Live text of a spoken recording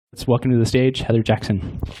Let's welcome to the stage Heather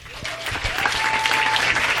Jackson.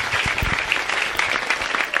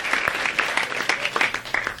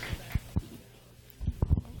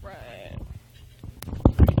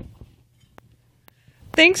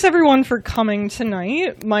 Thanks everyone for coming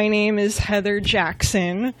tonight. My name is Heather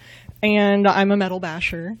Jackson, and I'm a metal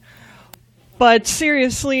basher. But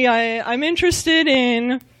seriously, I'm interested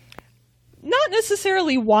in not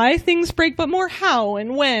necessarily why things break, but more how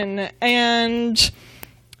and when, and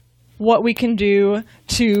what we can do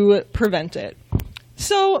to prevent it.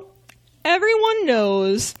 So everyone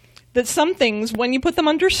knows that some things, when you put them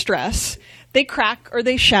under stress, they crack or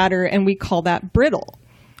they shatter, and we call that brittle.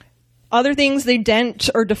 Other things, they dent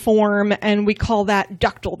or deform, and we call that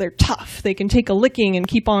ductile. They're tough. They can take a licking and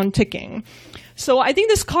keep on ticking. So I think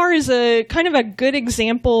this car is a kind of a good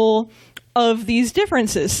example of these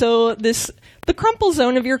differences. So the crumple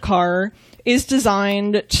zone of your car is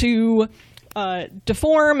designed to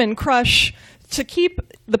deform and crush to keep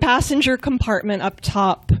the passenger compartment up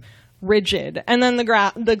top rigid. And then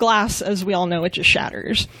the glass, as we all know, it just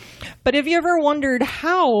shatters. But have you ever wondered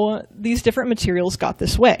how these different materials got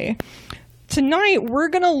this way? Tonight, we're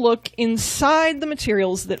going to look inside the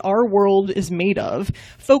materials that our world is made of,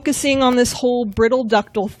 focusing on this whole brittle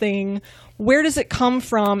ductile thing. Where does it come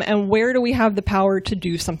from, and where do we have the power to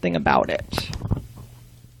do something about it?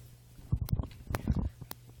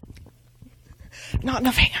 Not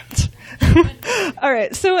enough hands. All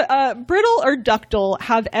right, so brittle or ductile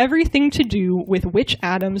have everything to do with which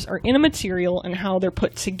atoms are in a material and how they're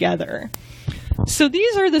put together. So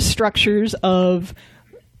these are the structures of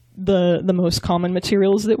the most common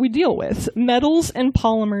materials that we deal with. Metals and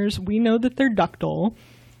polymers, we know that they're ductile.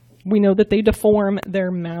 We know that they deform,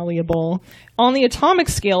 they're malleable. On the atomic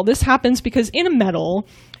scale, this happens because in a metal,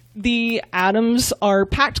 the atoms are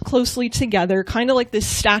packed closely together, kind of like this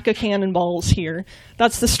stack of cannonballs here.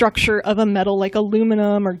 That's the structure of a metal like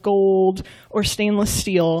aluminum or gold or stainless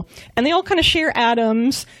steel. And they all kind of share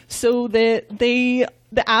atoms so that the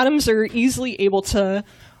atoms are easily able to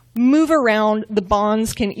move around. The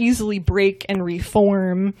bonds can easily break and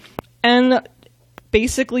reform. And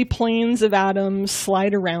basically planes of atoms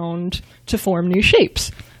slide around to form new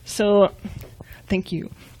shapes. So, thank you.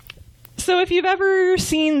 So if you've ever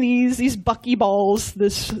seen these buckyballs,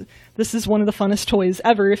 this is one of the funnest toys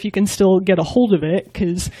ever if you can still get a hold of it,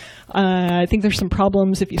 because I think there's some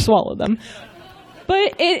problems if you swallow them.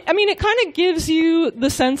 But it kind of gives you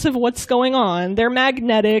the sense of what's going on. They're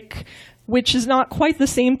magnetic, which is not quite the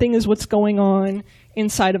same thing as what's going on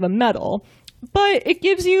inside of a metal. But it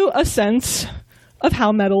gives you a sense of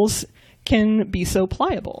how metals can be so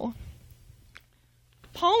pliable.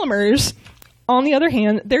 Polymers, on the other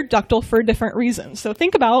hand, they're ductile for a different reason. So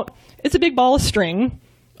think about, it's a big ball of string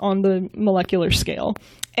on the molecular scale.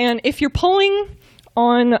 And if you're pulling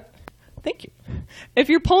on, if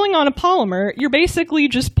you're pulling on a polymer, you're basically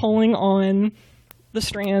just pulling on the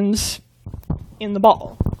strands in the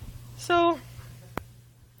ball. So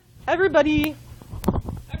everybody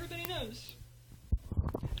knows.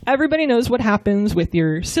 Everybody knows what happens with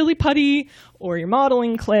your silly putty or your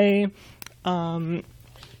modeling clay.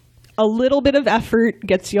 A little bit of effort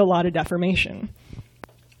gets you a lot of deformation.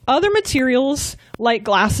 Other materials, like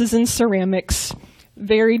glasses and ceramics,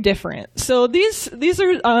 very different. So these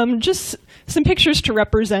are just some pictures to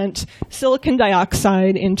represent silicon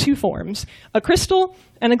dioxide in two forms, a crystal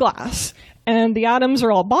and a glass. And the atoms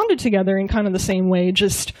are all bonded together in kind of the same way,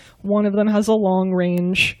 just one of them has a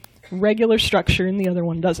long-range regular structure and the other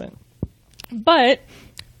one doesn't. But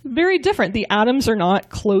very different. The atoms are not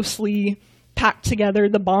closely packed together.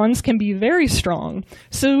 The bonds can be very strong.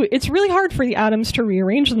 So it's really hard for the atoms to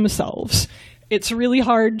rearrange themselves. It's really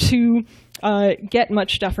hard to get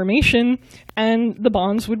much deformation, and the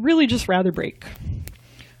bonds would really just rather break.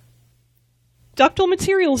 Ductile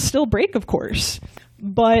materials still break, of course,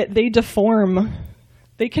 but they deform.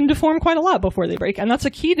 They can deform quite a lot before they break, and that's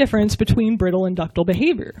a key difference between brittle and ductile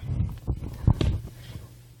behavior.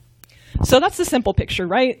 So that's the simple picture,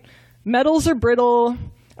 right? Metals are ductile,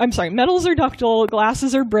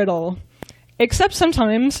 glasses are brittle, except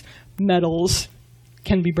sometimes metals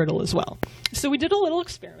can be brittle as well. So we did a little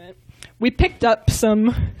experiment. We picked up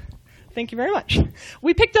some, thank you very much.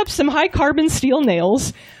 We picked up some high carbon steel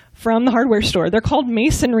nails from the hardware store. They're called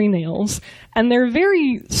masonry nails, and they're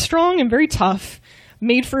very strong and very tough,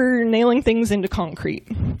 made for nailing things into concrete.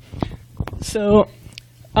 So,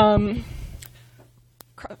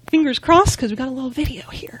 fingers crossed, because we got a little video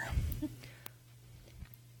here.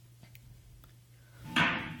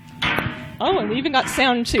 Oh, and we even got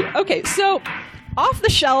sound too. Okay, so off the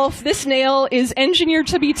shelf, this nail is engineered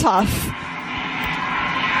to be tough.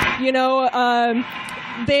 You know,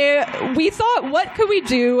 we thought, what could we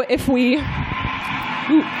do if we...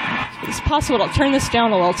 Ooh, it's possible to turn this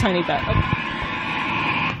down a little tiny bit.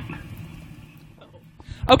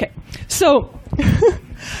 Okay, so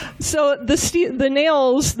so the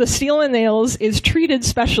steel and nails is treated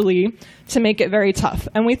specially to make it very tough.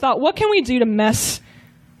 And we thought, what can we do to mess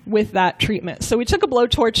with that treatment? So we took a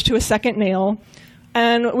blowtorch to a second nail,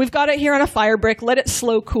 and we've got it here on a fire brick, let it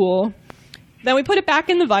slow cool. Then we put it back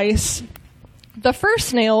in the vise. The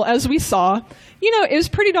first nail, as we saw, it was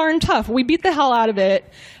pretty darn tough. We beat the hell out of it,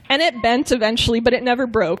 and it bent eventually, but it never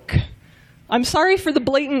broke. I'm sorry for the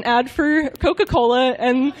blatant ad for Coca-Cola,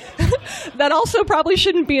 and that also probably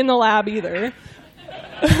shouldn't be in the lab either.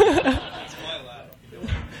 That's my lab.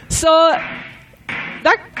 So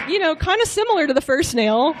that, kind of similar to the first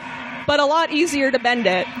nail, but a lot easier to bend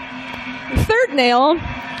it. The third nail,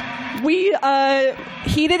 we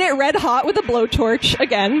heated it red hot with a blowtorch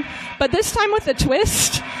again, but this time with a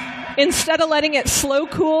twist. Instead of letting it slow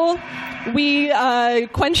cool, we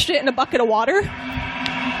quenched it in a bucket of water,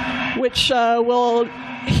 which we'll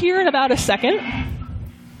hear in about a second.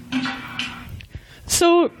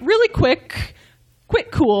 So really quick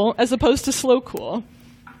cool as opposed to slow cool.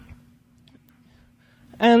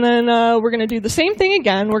 And then we're going to do the same thing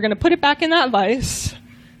again. We're going to put it back in that vise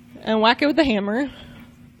and whack it with the hammer.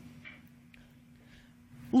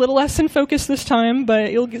 A little less in focus this time,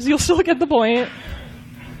 but you'll still get the point.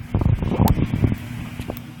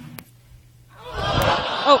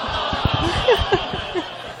 Oh.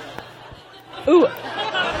 Ooh.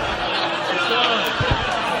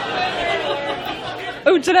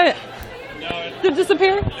 Oh, did it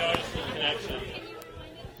disappear? No, it's the connection.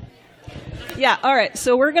 Yeah, all right.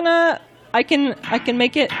 So we're gonna I can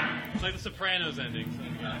make it. It's like the Sopranos ending.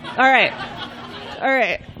 All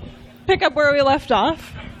right. Pick up where we left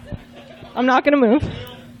off. I'm not gonna move.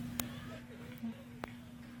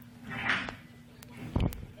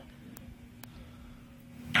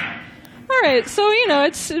 All right, so,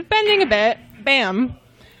 it's bending a bit. Bam.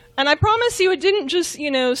 And I promise you it didn't just,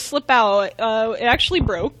 slip out. It actually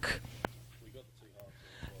broke.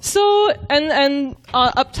 So, and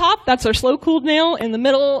up top, that's our slow-cooled nail. In the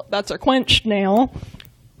middle, that's our quenched nail.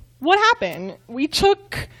 What happened? We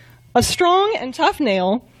took a strong and tough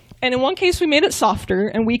nail, and in one case we made it softer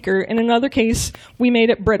and weaker, and in another case we made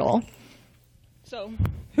it brittle. So,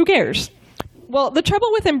 who cares? Well, the trouble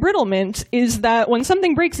with embrittlement is that when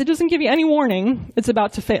something breaks, it doesn't give you any warning it's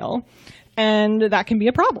about to fail, and that can be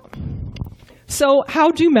a problem. So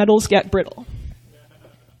how do metals get brittle?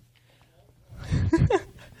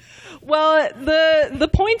 Well, the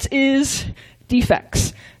point is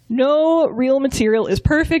defects. No real material is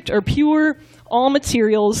perfect or pure. All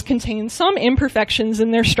materials contain some imperfections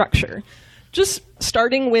in their structure. Just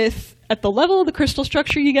starting with, at the level of the crystal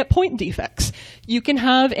structure, you get point defects. You can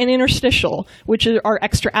have an interstitial, which are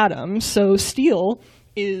extra atoms. So steel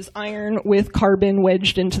is iron with carbon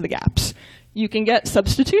wedged into the gaps. You can get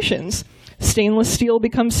substitutions. Stainless steel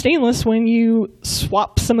becomes stainless when you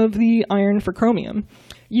swap some of the iron for chromium.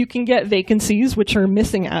 You can get vacancies, which are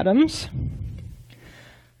missing atoms.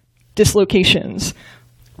 Dislocations.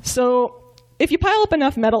 So if you pile up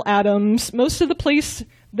enough metal atoms, most of the place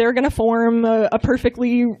they're going to form a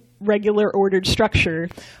perfectly regular ordered structure.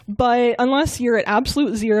 But unless you're at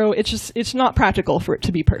absolute zero, it's not practical for it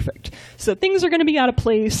to be perfect. So things are going to be out of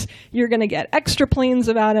place. You're going to get extra planes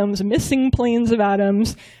of atoms, missing planes of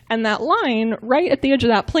atoms, and that line right at the edge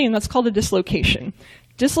of that plane, that's called a dislocation.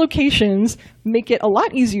 Dislocations make it a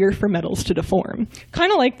lot easier for metals to deform.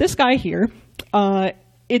 Kind of like this guy here.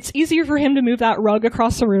 It's easier for him to move that rug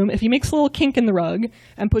across the room if he makes a little kink in the rug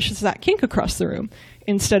and pushes that kink across the room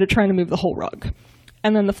instead of trying to move the whole rug.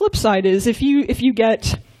 And then the flip side is if you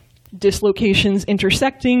get dislocations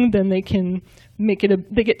intersecting, then they can make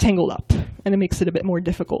it they get tangled up, and it makes it a bit more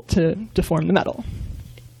difficult to deform the metal.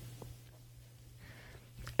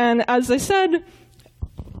 And as I said,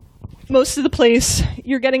 most of the place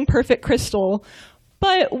you're getting perfect crystal.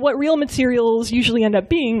 But what real materials usually end up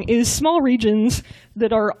being is small regions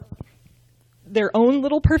that are their own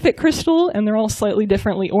little perfect crystal, and they're all slightly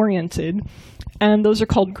differently oriented. And those are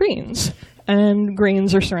called grains. And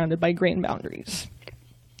grains are surrounded by grain boundaries.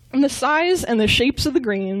 And the size and the shapes of the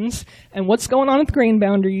grains, and what's going on with the grain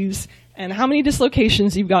boundaries, and how many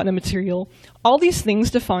dislocations you've got in a material, all these things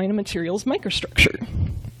define a material's microstructure.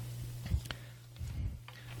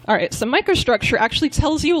 All right, so microstructure actually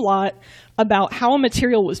tells you a lot about how a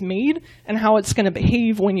material was made and how it's going to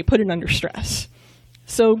behave when you put it under stress.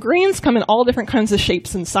 So grains come in all different kinds of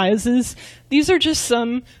shapes and sizes. These are just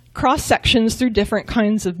some cross-sections through different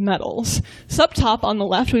kinds of metals. So up top on the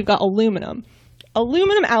left, we've got aluminum.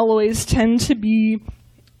 Aluminum alloys tend to be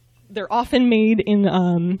They're often made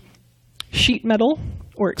in sheet metal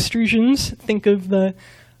or extrusions. Think of the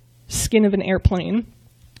skin of an airplane.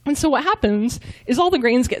 And so what happens is all the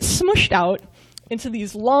grains get smushed out into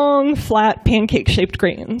these long, flat, pancake-shaped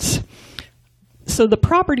grains. So the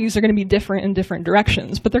properties are going to be different in different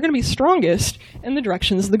directions, but they're going to be strongest in the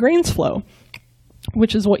directions the grains flow,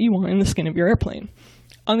 which is what you want in the skin of your airplane.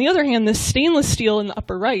 On the other hand, this stainless steel in the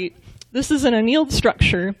upper right, this is an annealed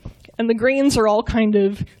structure, and the grains are all kind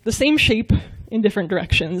of the same shape in different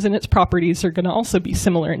directions, and its properties are going to also be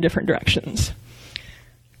similar in different directions.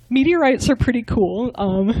 Meteorites are pretty cool.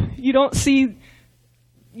 You don't see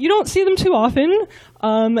them too often.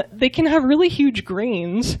 They can have really huge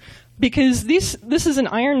grains because this is an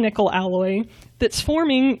iron-nickel alloy that's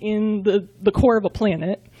forming in the core of a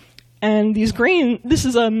planet. And this pattern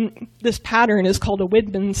is called a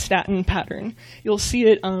Widmanstatten pattern. You'll see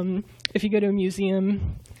it if you go to a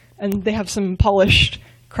museum, and they have some polished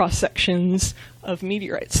cross-sections of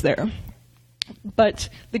meteorites there. But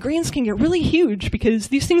the grains can get really huge because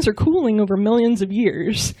these things are cooling over millions of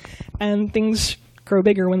years, and things grow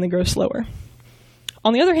bigger when they grow slower.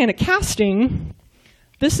 On the other hand, a casting,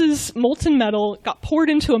 this is molten metal, got poured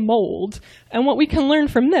into a mold, and what we can learn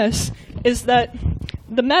from this is that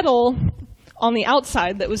the metal on the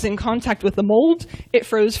outside that was in contact with the mold, it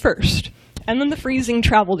froze first. And then the freezing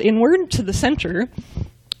traveled inward to the center,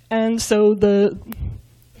 and so the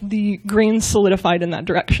grains solidified in that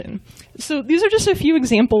direction. So these are just a few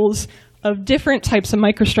examples of different types of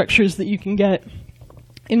microstructures that you can get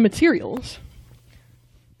in materials.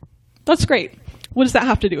 That's great. What does that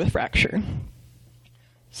have to do with fracture?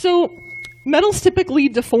 So metals typically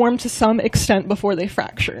deform to some extent before they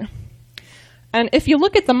fracture. And if you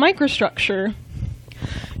look at the microstructure,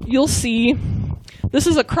 you'll see this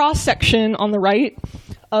is a cross-section on the right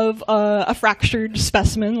of a fractured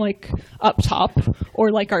specimen, like up top,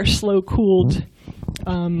 or like our slow-cooled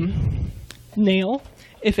nail,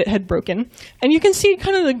 if it had broken. And you can see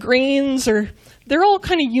kind of the grains, they're all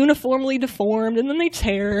kind of uniformly deformed, and then they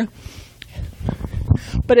tear.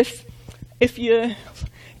 But if we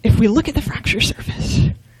look at the fracture surface,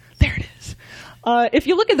 there it is. If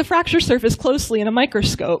you look at the fracture surface closely in a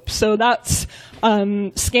microscope, so that's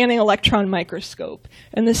scanning electron microscope,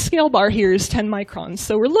 and the scale bar here is 10 microns.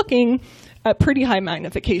 So we're looking at pretty high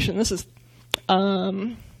magnification. This is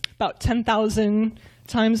about 10,000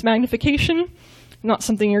 times magnification, not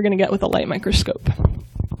something you're going to get with a light microscope.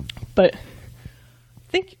 But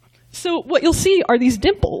so what you'll see are these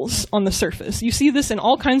dimples on the surface. You see this in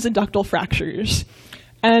all kinds of ductile fractures.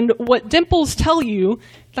 And what dimples tell you,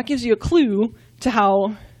 that gives you a clue to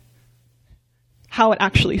how it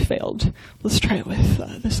actually failed. Let's try it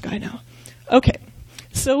with this guy now. Okay,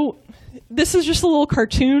 so this is just a little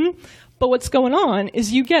cartoon, but what's going on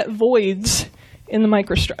is you get voids in the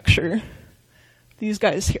microstructure, these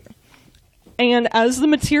guys here. And as the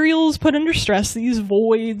material is put under stress, these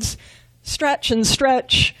voids stretch,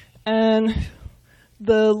 and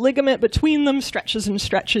the ligament between them stretches, and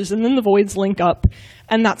then the voids link up,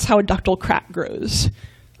 and that's how a ductile crack grows.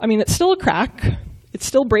 I mean, it's still a crack, it's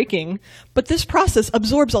still breaking, but this process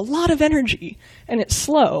absorbs a lot of energy, and it's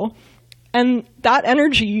slow, and that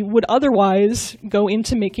energy would otherwise go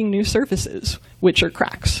into making new surfaces, which are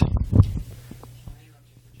cracks.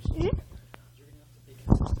 Oh,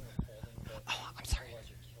 I'm sorry.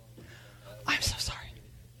 I'm so sorry.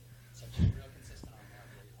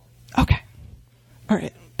 Okay. All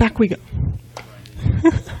right, back we go.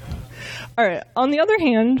 All right, on the other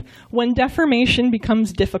hand, when deformation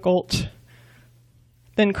becomes difficult,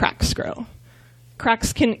 then cracks grow.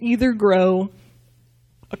 Cracks can either grow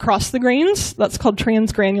across the grains, that's called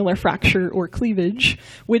transgranular fracture or cleavage,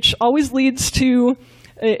 which always leads to,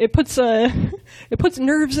 it puts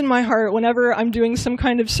nerves in my heart whenever I'm doing some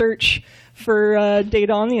kind of search for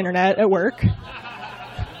data on the internet at work.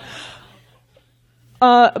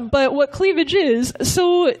 But what cleavage is,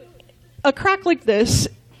 so a crack like this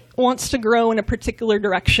wants to grow in a particular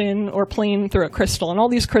direction or plane through a crystal, and all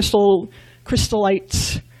these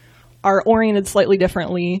crystallites are oriented slightly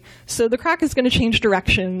differently. So the crack is going to change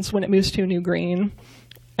directions when it moves to a new grain.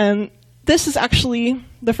 And this is actually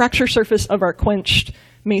the fracture surface of our quenched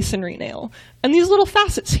masonry nail. And these little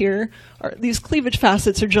facets here, these cleavage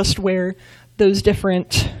facets, are just where those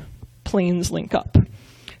different planes link up.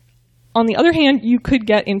 On the other hand, you could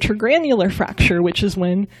get intergranular fracture, which is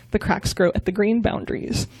when the cracks grow at the grain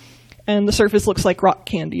boundaries. And the surface looks like rock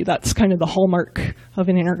candy. That's kind of the hallmark of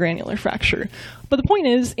an intergranular fracture. But the point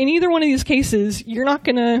is, in either one of these cases, you're not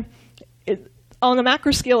going to, on the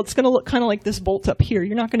macro scale, it's going to look kind of like this bolt up here.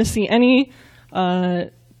 You're not going to see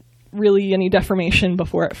really any deformation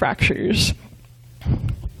before it fractures.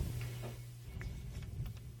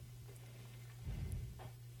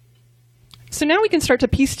 So now we can start to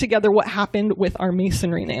piece together what happened with our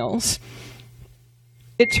masonry nails.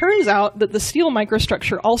 It turns out that the steel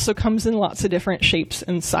microstructure also comes in lots of different shapes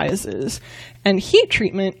and sizes, and heat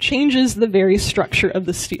treatment changes the very structure of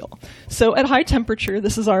the steel. So at high temperature,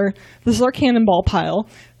 this is our cannonball pile.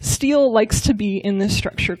 Steel likes to be in this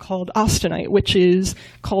structure called austenite, which is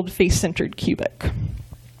called face-centered cubic.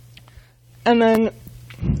 And then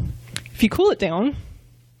if you cool it down,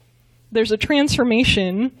 there's a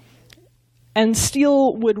transformation, and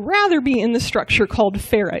steel would rather be in the structure called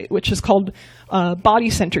ferrite, which is called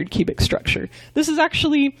body-centered cubic structure. This is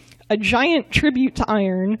actually a giant tribute to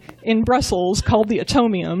iron in Brussels called the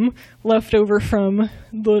atomium, left over from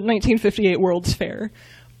the 1958 World's Fair.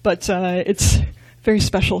 But it's very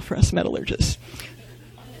special for us metallurgists.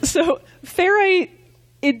 So ferrite,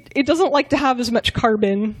 it doesn't like to have as much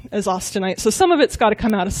carbon as austenite, so some of it's got to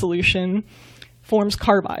come out of solution, forms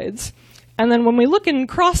carbides. And then when we look in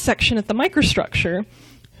cross-section at the microstructure,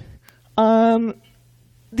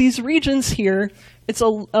 these regions here, it's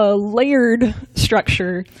a layered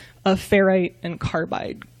structure of ferrite and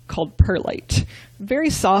carbide called perlite. Very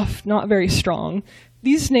soft, not very strong.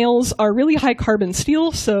 These nails are really high carbon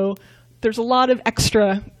steel, so there's a lot of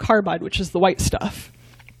extra carbide, which is the white stuff.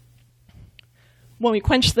 When we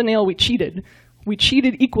quenched the nail, we cheated. We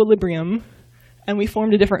cheated equilibrium, and we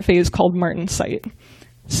formed a different phase called martensite.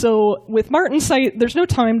 So with martensite, there's no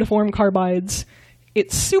time to form carbides.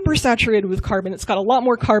 It's super saturated with carbon. It's got a lot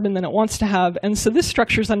more carbon than it wants to have, and so this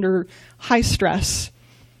structure's under high stress.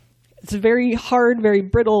 It's very hard, very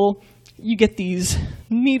brittle. You get these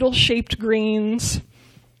needle-shaped grains.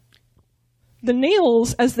 The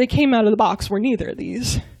nails, as they came out of the box, were neither of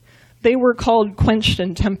these. They were called quenched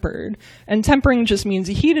and tempered. And tempering just means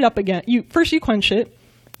you heat it up again. First you quench it,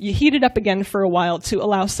 you heat it up again for a while to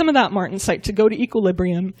allow some of that martensite to go to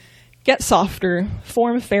equilibrium, get softer,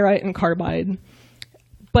 form ferrite and carbide.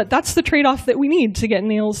 But that's the trade-off that we need to get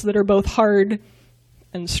nails that are both hard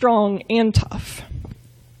and strong and tough.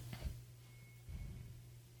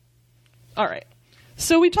 All right,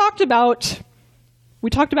 so we talked about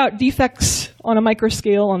defects on a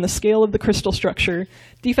microscale, on the scale of the crystal structure.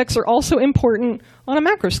 Defects are also important on a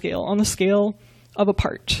macro scale, on the scale of a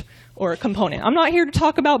part or a component. I'm not here to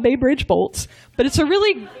talk about Bay Bridge bolts, but it's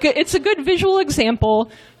a good visual example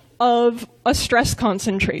of a stress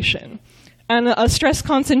concentration. And a stress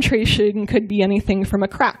concentration could be anything from a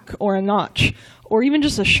crack or a notch, or even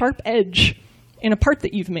just a sharp edge in a part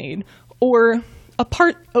that you've made, or a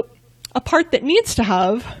part that needs to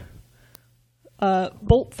have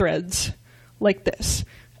bolt threads like this.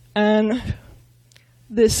 And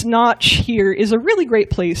this notch here is a really great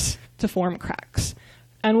place to form cracks.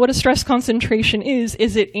 And what a stress concentration is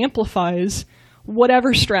it amplifies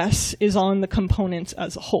whatever stress is on the component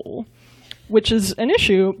as a whole, which is an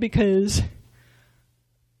issue because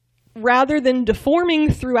rather than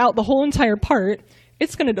deforming throughout the whole entire part,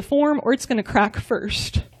 it's going to deform or it's going to crack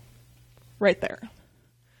first, right there.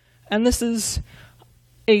 And this is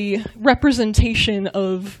a representation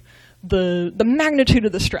of the magnitude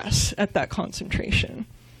of the stress at that concentration.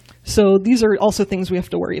 So these are also things we have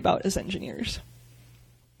to worry about as engineers.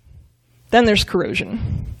 Then there's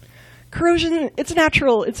corrosion. Corrosion, it's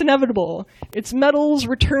natural, it's inevitable. It's metals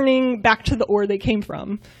returning back to the ore they came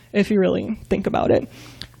from, if you really think about it.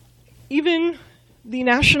 Even the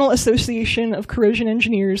National Association of Corrosion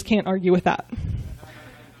Engineers can't argue with that.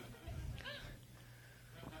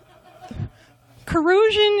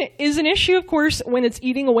 Corrosion is an issue, of course, when it's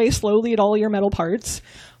eating away slowly at all your metal parts,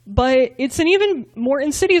 but it's an even more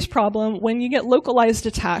insidious problem when you get localized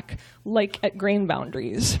attack, like at grain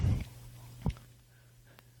boundaries.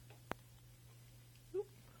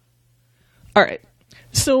 All right,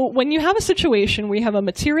 so when you have a situation where you have a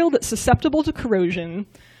material that's susceptible to corrosion,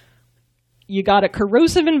 you got a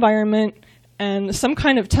corrosive environment and some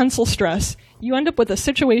kind of tensile stress, you end up with a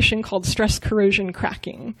situation called stress corrosion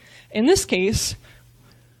cracking. In this case,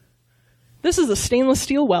 this is a stainless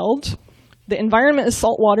steel weld. The environment is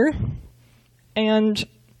salt water, and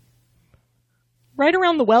right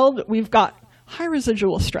around the weld, we've got high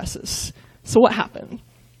residual stresses. So what happened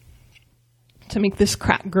to make this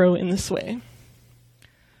crack grow in this way?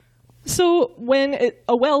 So when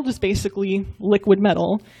a weld is basically liquid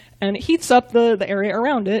metal, and it heats up the area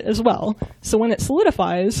around it as well. So when it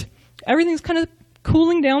solidifies, everything's kind of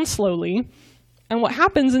cooling down slowly. And what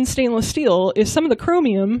happens in stainless steel is some of the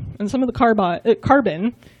chromium and some of the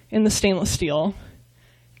carbon in the stainless steel,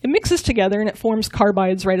 it mixes together and it forms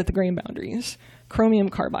carbides right at the grain boundaries, chromium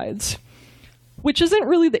carbides, which isn't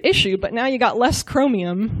really the issue, but now you got less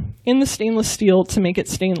chromium in the stainless steel to make it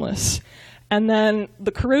stainless. And then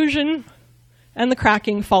the corrosion and the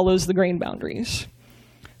cracking follows the grain boundaries.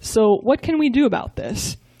 So what can we do about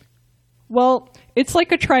this? Well, it's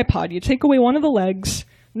like a tripod. You take away one of the legs,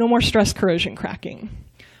 no more stress corrosion cracking.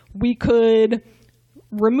 We could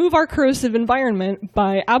remove our corrosive environment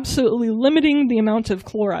by absolutely limiting the amount of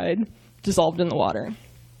chloride dissolved in the water.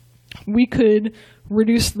 We could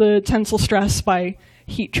reduce the tensile stress by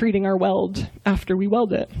heat treating our weld after we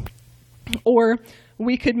weld it. Or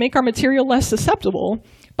we could make our material less susceptible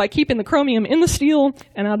by keeping the chromium in the steel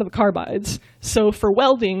and out of the carbides. So for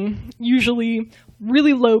welding, usually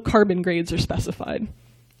really low carbon grades are specified.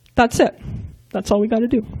 That's it. That's all we got to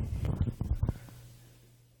do.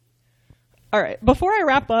 All right, before I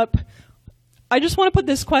wrap up, I just want to put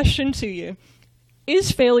this question to you.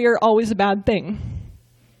 Is failure always a bad thing?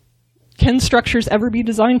 Can structures ever be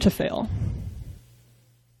designed to fail?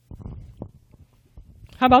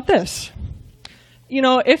 How about this? You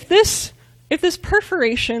know, if this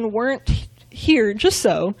perforation weren't here just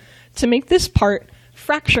so to make this part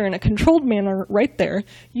fracture in a controlled manner right there,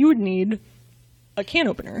 you would need a can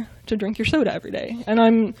opener to drink your soda every day.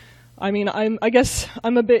 And I guess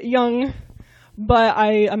I'm a bit young, but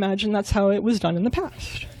I imagine that's how it was done in the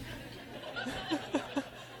past.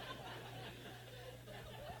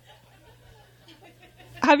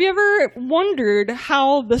 Have you ever wondered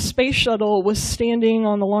how the space shuttle was standing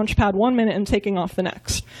on the launch pad 1 minute and taking off the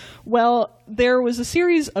next? Well, there was a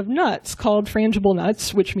series of nuts called frangible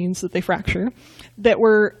nuts, which means that they fracture, that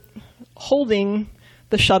were holding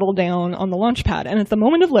the shuttle down on the launch pad. And at the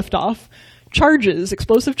moment of liftoff,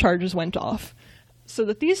 explosive charges went off so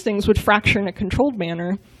that these things would fracture in a controlled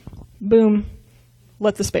manner. Boom,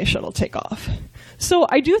 let the space shuttle take off. So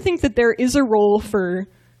I do think that there is a role for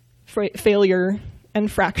failure and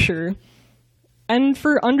fracture, and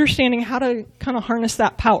for understanding how to kind of harness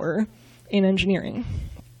that power in engineering.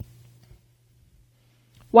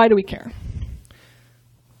 Why do we care?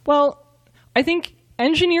 Well, I think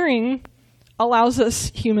engineering allows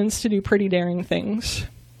us humans to do pretty daring things.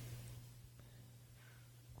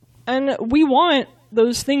 And we want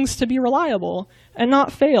those things to be reliable and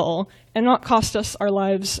not fail and not cost us our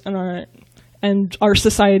lives and our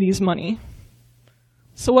society's money.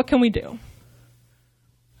 So what can we do?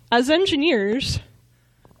 As engineers,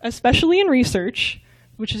 especially in research,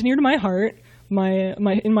 which is near to my heart,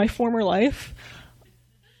 in my former life,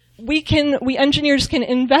 we engineers can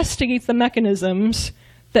investigate the mechanisms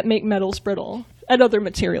that make metals brittle, and other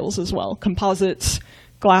materials as well. Composites,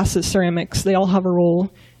 glasses, ceramics, they all have a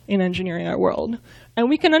role in engineering our world. And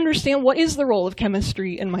we can understand what is the role of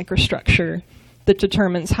chemistry and microstructure that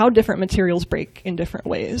determines how different materials break in different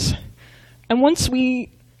ways. And once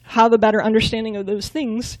we have a better understanding of those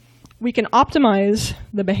things, we can optimize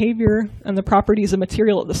the behavior and the properties of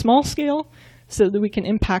material at the small scale so that we can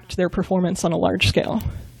impact their performance on a large scale.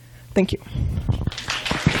 Thank you.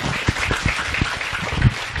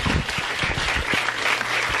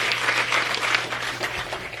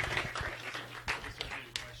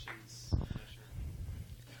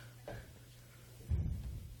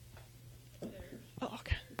 Oh,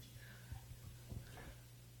 okay.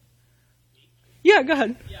 Yeah, go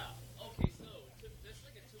ahead. Yeah. Okay. So there's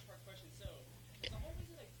like a two-part question. So the whole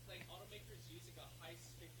reason like automakers using a high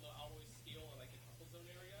stick low alloy steel in like a couple zone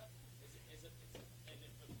area is and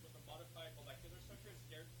then with a modified molecular structure,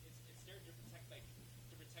 it's there to protect like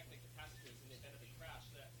capacitors in the event of a crash.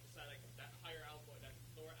 That that higher alloy, that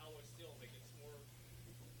lower alloy steel, like it's more,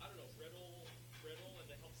 I don't know, brittle, and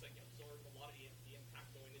it helps like absorb a lot of the impact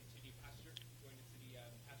going into the passenger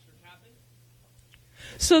cabin.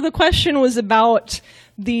 So the question was about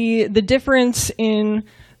the difference in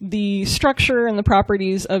the structure and the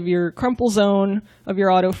properties of your crumple zone of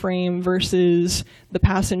your auto frame versus the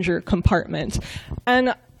passenger compartment.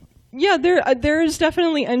 And yeah, there is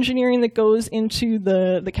definitely engineering that goes into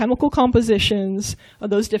the chemical compositions of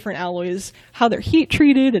those different alloys, how they're heat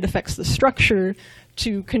treated, it affects the structure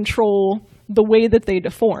to control the way that they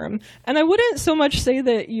deform. And I wouldn't so much say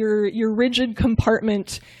that your rigid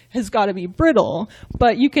compartment has got to be brittle,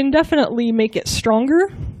 but you can definitely make it stronger.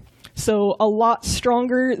 So a lot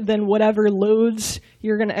stronger than whatever loads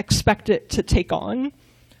you're going to expect it to take on.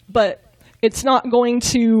 But it's not going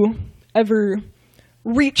to ever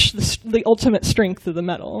reach the ultimate strength of the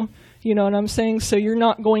metal. You know what I'm saying? So you're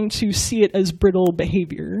not going to see it as brittle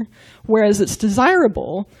behavior, whereas it's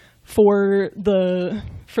desirable for the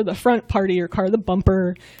front part of your car, the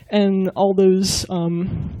bumper, and all those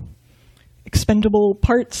expendable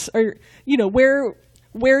parts are, you know,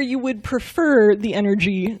 where you would prefer the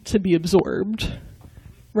energy to be absorbed,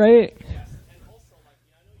 right? Yes, and also like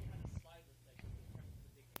I know you had a slide with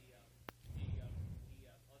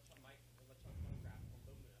like the electron photograph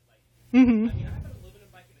aluminum. Like Mm-hmm. I mean, I have an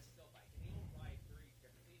aluminum bike and a steel bike, and they will ride very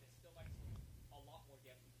differently. The steel bike's a lot more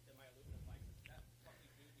damaging than my aluminum bike. That's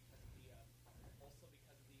partly due because of the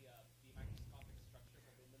microscopic structure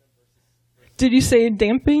of aluminum versus. Did you say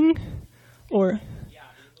damping, or?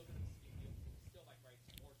 Yeah, the steel bike rides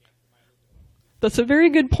more damp than my aluminum. That's a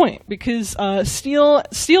very good point, because steel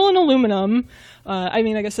and aluminum, I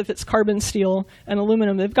mean, I guess if it's carbon steel and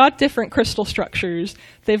aluminum, they've got different crystal structures.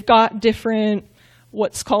 They've got different,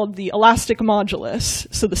 what's called the elastic modulus,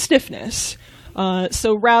 so the stiffness.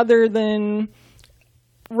 So rather than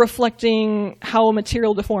reflecting how a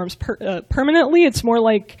material deforms permanently, it's more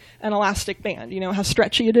like an elastic band, how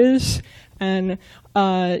stretchy it is. And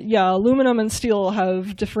yeah, aluminum and steel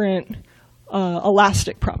have different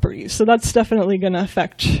elastic properties. So that's definitely going to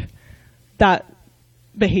affect that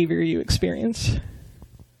behavior you experience.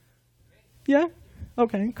 Yeah?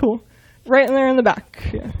 Okay, cool. Right in there in the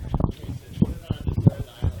back. Yeah.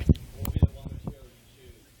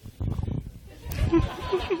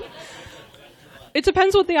 It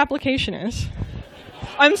depends what the application is.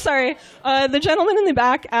 I'm sorry. The gentleman in the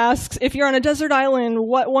back asks, if you're on a desert island,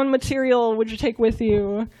 what one material would you take with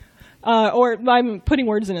you? Or I'm putting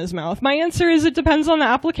words in his mouth. My answer is it depends on the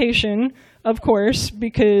application, of course,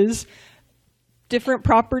 because different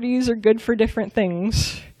properties are good for different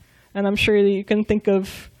things. And I'm sure that you can think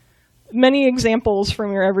of many examples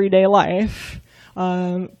from your everyday life.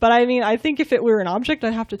 But I mean, I think if it were an object,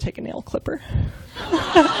 I'd have to take a nail clipper.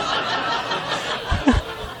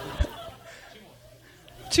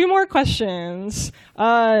 Two more questions.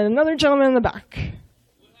 Another gentleman in the back.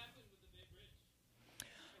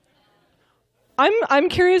 I'm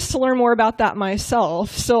curious to learn more about that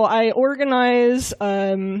myself. So I organize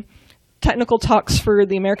technical talks for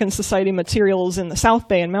the American Society of Materials in the South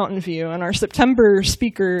Bay in Mountain View, and our September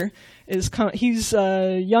speaker he's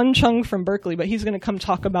Yun Chung from Berkeley, but he's going to come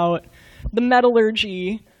talk about the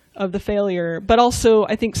metallurgy of the failure, but also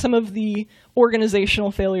I think some of the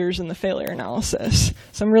organizational failures in the failure analysis.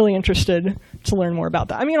 So I'm really interested to learn more about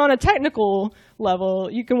that. I mean, on a technical level,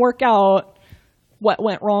 you can work out what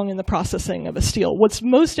went wrong in the processing of a steel. What's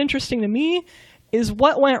most interesting to me is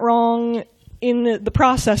what went wrong in the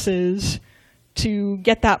processes to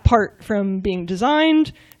get that part from being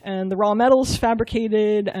designed and the raw metals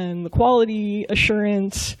fabricated and the quality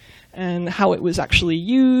assurance and how it was actually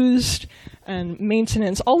used and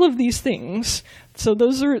maintenance, all of these things. So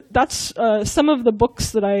that's some of the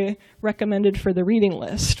books that I recommended for the reading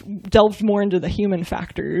list, delved more into the human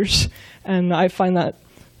factors, and I find that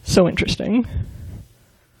so interesting.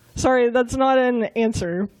 Sorry, that's not an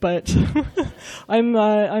answer, but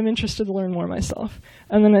I'm interested to learn more myself.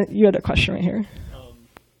 And then you had a question right here.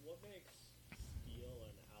 What makes steel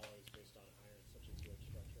and alloys based on iron such a good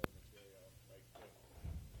structural material? Like,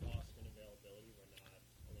 if cost and availability were not a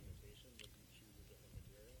limitation, would you choose a different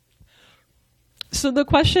material? So the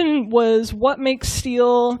question was, what makes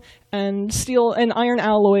steel and iron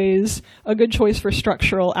alloys a good choice for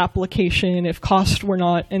structural application? If cost were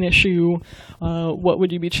not an issue, what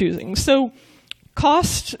would you be choosing? So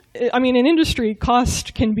cost, I mean, in industry,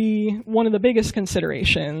 cost can be one of the biggest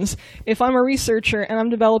considerations. If I'm a researcher and I'm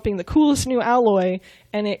developing the coolest new alloy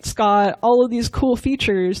and it's got all of these cool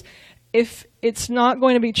features, if it's not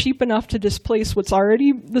going to be cheap enough to displace what's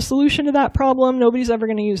already the solution to that problem, nobody's ever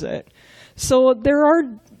going to use it. So there are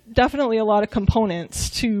definitely a lot of components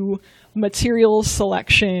to materials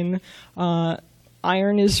selection.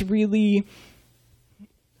 Iron is really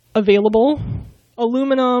available.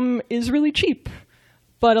 Aluminum is really cheap,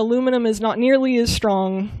 but aluminum is not nearly as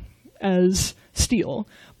strong as steel.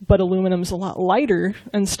 But aluminum is a lot lighter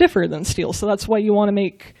and stiffer than steel, so that's why you want to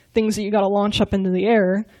make things that you got to launch up into the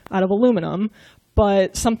air out of aluminum.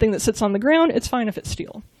 But something that sits on the ground, it's fine if it's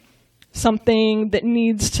steel. Something that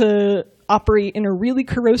needs to operate in a really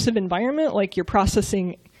corrosive environment, like you're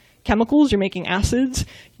processing chemicals, you're making acids,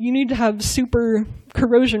 you need to have super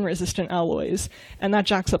corrosion-resistant alloys, and that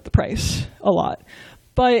jacks up the price a lot.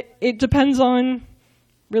 But it depends on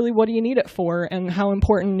really what do you need it for, and how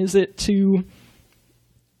important is it to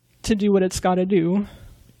do what it's got to do.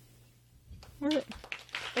 All right.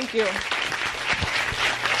 Thank you.